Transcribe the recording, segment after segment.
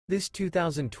This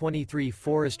 2023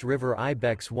 Forest River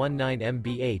IBEX 19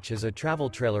 MBH is a travel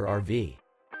trailer RV.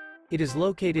 It is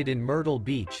located in Myrtle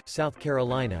Beach, South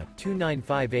Carolina,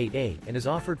 29588 and is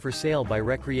offered for sale by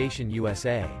Recreation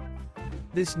USA.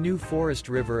 This new Forest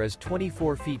River is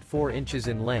 24 feet 4 inches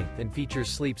in length and features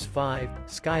sleeps 5,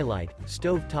 skylight,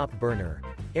 stove-top burner,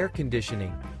 air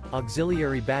conditioning,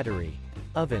 auxiliary battery,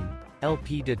 oven,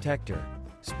 LP detector,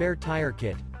 spare tire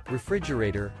kit,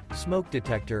 refrigerator, smoke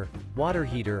detector, water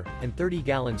heater, and 30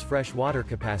 gallons fresh water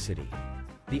capacity.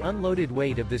 The unloaded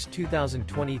weight of this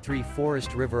 2023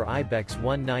 Forest River IBEX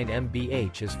 19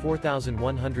 MBH is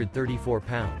 4,134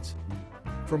 pounds.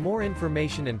 For more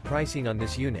information and pricing on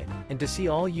this unit, and to see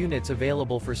all units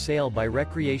available for sale by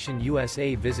Recreation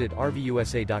USA, visit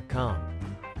RVUSA.com.